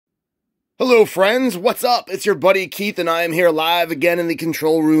Hello friends, what's up? It's your buddy Keith and I am here live again in the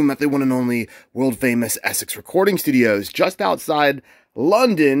control room at the one and only world famous Essex recording studios just outside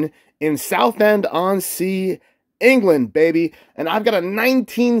London in Southend-on-Sea, England, baby. And I've got a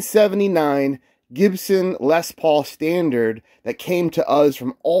 1979 Gibson Les Paul Standard that came to us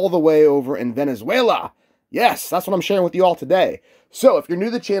from all the way over in Venezuela. Yes, that's what I'm sharing with you all today. So if you're new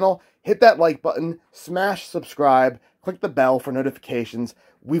to the channel, hit that like button, smash subscribe, click the bell for notifications.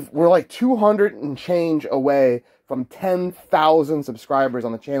 We're like 200 and change away from 10,000 subscribers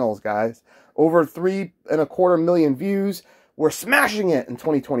on the channels, guys. Over 3.25 million views. We're smashing it in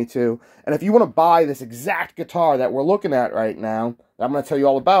 2022. And if you want to buy this exact guitar that we're looking at right now, that I'm going to tell you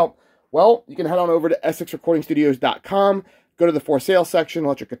all about, well, you can head on over to EssexRecordingStudios.com, go to the for sale section,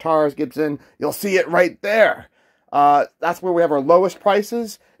 electric guitars, Gibson. You'll see it right there. That's where we have our lowest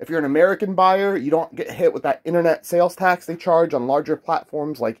prices. If you're an American buyer, you don't get hit with that internet sales tax they charge on larger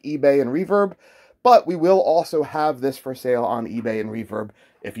platforms like eBay and Reverb. But we will also have this for sale on eBay and Reverb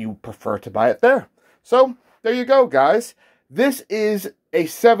if you prefer to buy it there. So, there you go, guys. This is a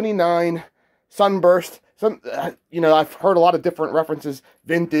 79 Sunburst. I've heard a lot of different references.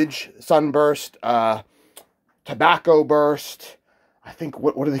 Vintage Sunburst, Tobacco Burst. I think,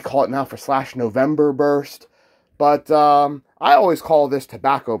 what do they call it now for November Burst? But I always call this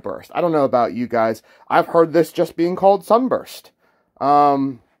Tobacco Burst. I don't know about you guys. I've heard this just being called Sunburst.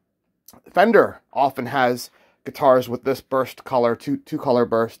 Fender often has guitars with this burst color, two-color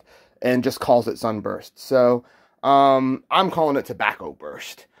burst, and just calls it Sunburst. So I'm calling it Tobacco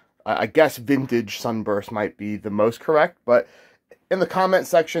Burst. I guess Vintage Sunburst might be the most correct. But in the comment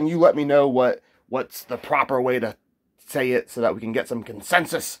section, you let me know what's the proper way to say it so that we can get some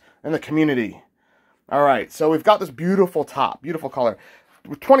consensus in the community. All right, so we've got this beautiful top, beautiful color.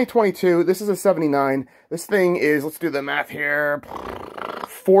 2022, this is a 79. This thing is, let's do the math here,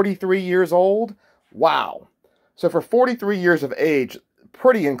 43 years old. Wow. So for 43 years of age,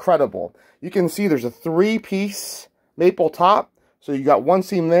 pretty incredible. You can see there's a 3-piece maple top. So you got one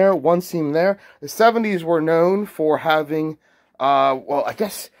seam there, one seam there. The 70s were known for having, well, I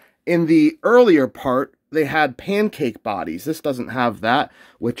guess in the earlier part, they had pancake bodies. This doesn't have that,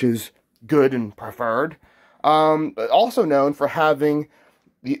 which is good and preferred. But also known for having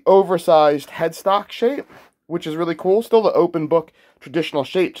the oversized headstock shape, which is really cool. Still the open book traditional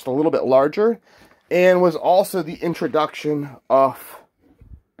shape, just a little bit larger. And was also the introduction of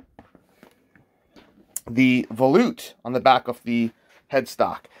the volute on the back of the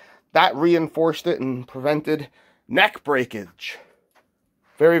headstock. That reinforced it and prevented neck breakage.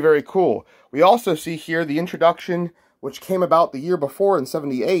 Very, very cool. We also see here the introduction, which came about the year before in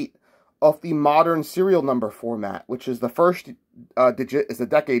 78, of the modern serial number format, which is the first digit is the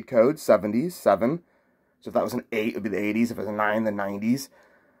decade code, 70s, 7. So if that was an 8, it would be the 80s. If it was a 9, the 90s.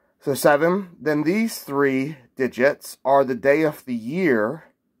 So 7. Then these 3 digits are the day of the year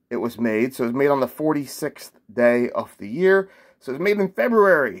it was made. So it was made on the 46th day of the year. So it was made in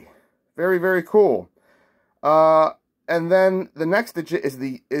February. Very, very cool. And then the next digit is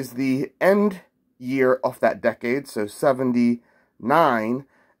the end year of that decade. So 79.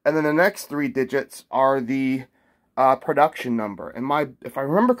 And then the next 3 digits are the production number. And if I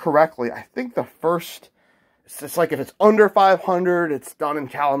remember correctly, I think the first, it's like if it's under 500, it's done in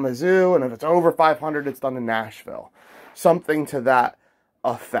Kalamazoo. And if it's over 500, it's done in Nashville. Something to that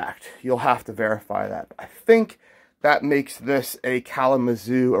effect. You'll have to verify that. I think that makes this a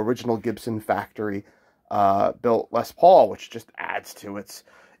Kalamazoo original Gibson factory built Les Paul, which just adds to its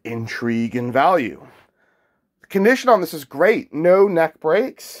intrigue and value. Condition on this is great. No neck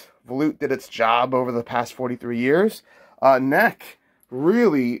breaks. Volute did its job over the past 43 years. Neck,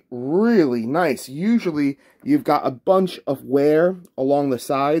 really, really nice. Usually, you've got a bunch of wear along the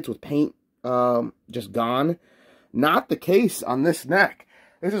sides with paint just gone. Not the case on this neck.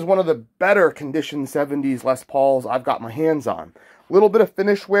 This is one of the better conditioned 70s Les Pauls I've got my hands on. A little bit of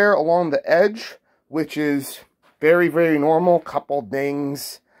finish wear along the edge, which is very, very normal. Couple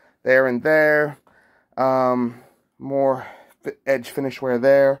dings there and there. More edge finish wear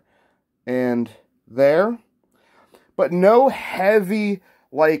there and there. But no heavy,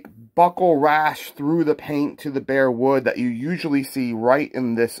 like, buckle rash through the paint to the bare wood that you usually see right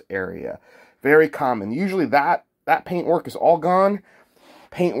in this area. Very common. Usually that paintwork is all gone.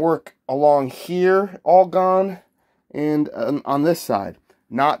 Paintwork along here, all gone. And on this side,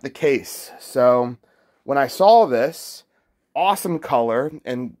 not the case. So, when I saw this, awesome color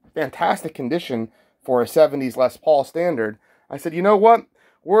and fantastic condition for a 70s Les Paul Standard, I said, you know what?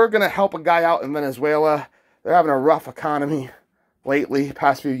 We're going to help a guy out in Venezuela. They're having a rough economy lately,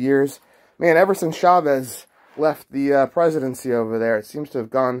 past few years. Man, ever since Chavez left the presidency over there, it seems to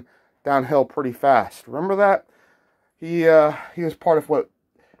have gone downhill pretty fast. Remember that? He was part of what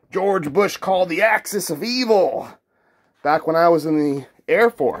George Bush called the axis of evil back when I was in the Air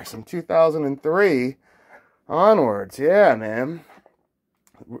Force in 2003 onwards. Yeah, man.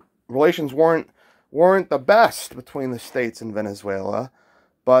 Relations weren't the best between the States and Venezuela.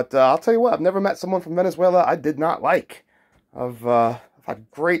 But I'll tell you what, I've never met someone from Venezuela I did not like. I've had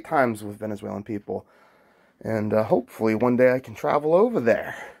great times with Venezuelan people. And hopefully one day I can travel over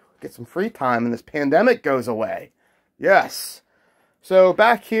there. Get some free time and this pandemic goes away. Yes. So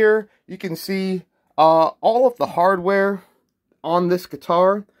back here, you can see all of the hardware on this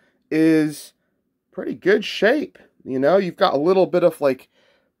guitar is pretty good shape. You know, you've got a little bit of like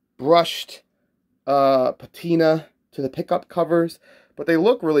brushed patina to the pickup covers, but they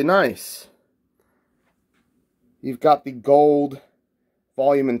look really nice. You've got the gold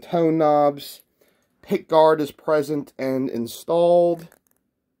volume and tone knobs. Pick guard is present and installed.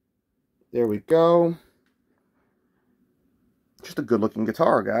 There we go. Just a good looking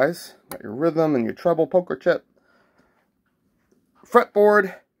guitar, guys. Got your rhythm and your treble poker chip.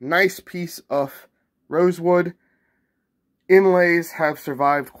 Fretboard, nice piece of rosewood. Inlays have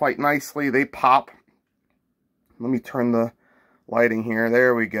survived quite nicely. They pop. Let me turn the lighting here.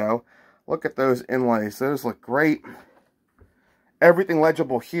 There we go. Look at those inlays. Those look great. Everything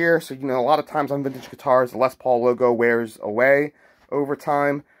legible here. So, you know, a lot of times on vintage guitars, the Les Paul logo wears away over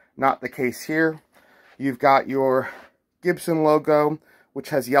time. Not the case here. You've got your Gibson logo, which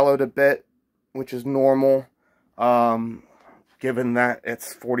has yellowed a bit, which is normal, given that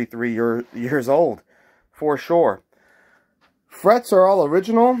it's 43 years old, for sure. Frets are all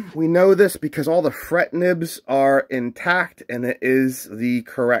original. We know this because all the fret nibs are intact, and it is the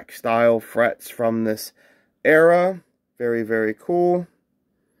correct style frets from this era. Very, very cool.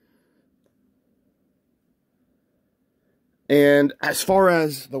 And as far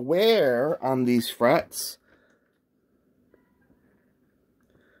as the wear on these frets,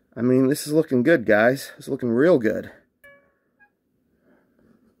 I mean, this is looking good, guys. It's looking real good.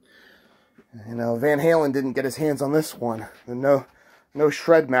 You know, Van Halen didn't get his hands on this one. And no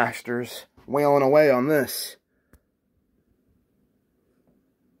shred masters wailing away on this.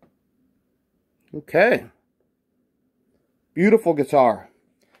 Okay. Beautiful guitar.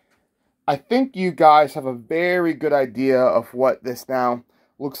 I think you guys have a very good idea of what this now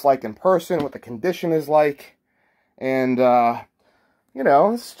looks like in person, what the condition is like. And, you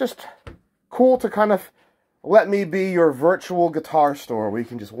know, it's just cool to kind of let me be your virtual guitar store where you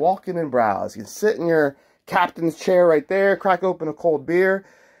can just walk in and browse. You can sit in your captain's chair right there, crack open a cold beer,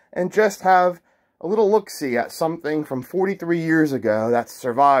 and just have a little look-see at something from 43 years ago that's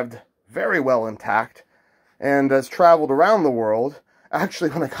survived very well intact and has traveled around the world.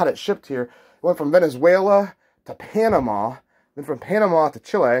 Actually, when I got it shipped here, it went from Venezuela to Panama, then from Panama to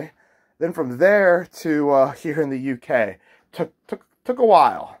Chile, then from there to here in the UK. Took a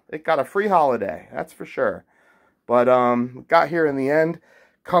while. It got a free holiday, that's for sure. But got here in the end.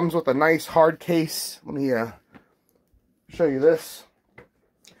 Comes with a nice hard case. Let me show you this.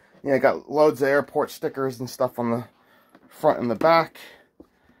 Yeah, got loads of airport stickers and stuff on the front and the back.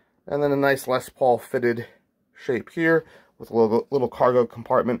 And then a nice Les Paul fitted shape here with a little cargo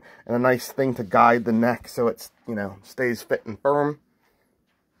compartment and a nice thing to guide the neck so it's, you know, stays fit and firm.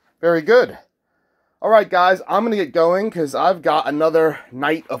 Very good. Alright guys, I'm going to get going because I've got another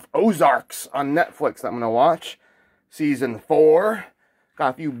night of Ozarks on Netflix that I'm going to watch. Season 4. Got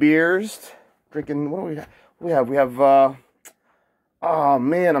a few beers. Drinking, what do we have? We have, oh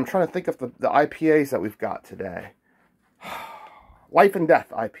man, I'm trying to think of the IPAs that we've got today. Life and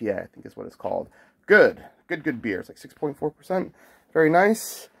Death IPA, I think is what it's called. Good beer. It's like 6.4%. Very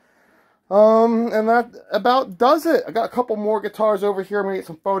nice. And that about does it. I got a couple more guitars over here. I'm going to get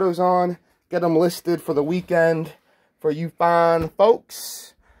some photos on. Get them listed for the weekend for you fine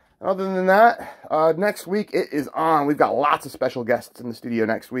folks. Other than that, next week it is on. We've got lots of special guests in the studio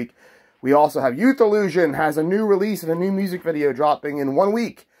next week. We also have Youth Illusion has a new release and a new music video dropping in 1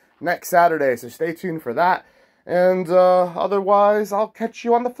 week next Saturday. So stay tuned for that. And otherwise, I'll catch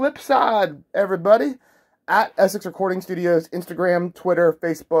you on the flip side, everybody. At Essex Recording Studios, Instagram, Twitter,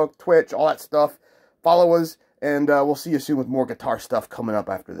 Facebook, Twitch, all that stuff. Follow us, and we'll see you soon with more guitar stuff coming up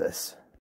after this.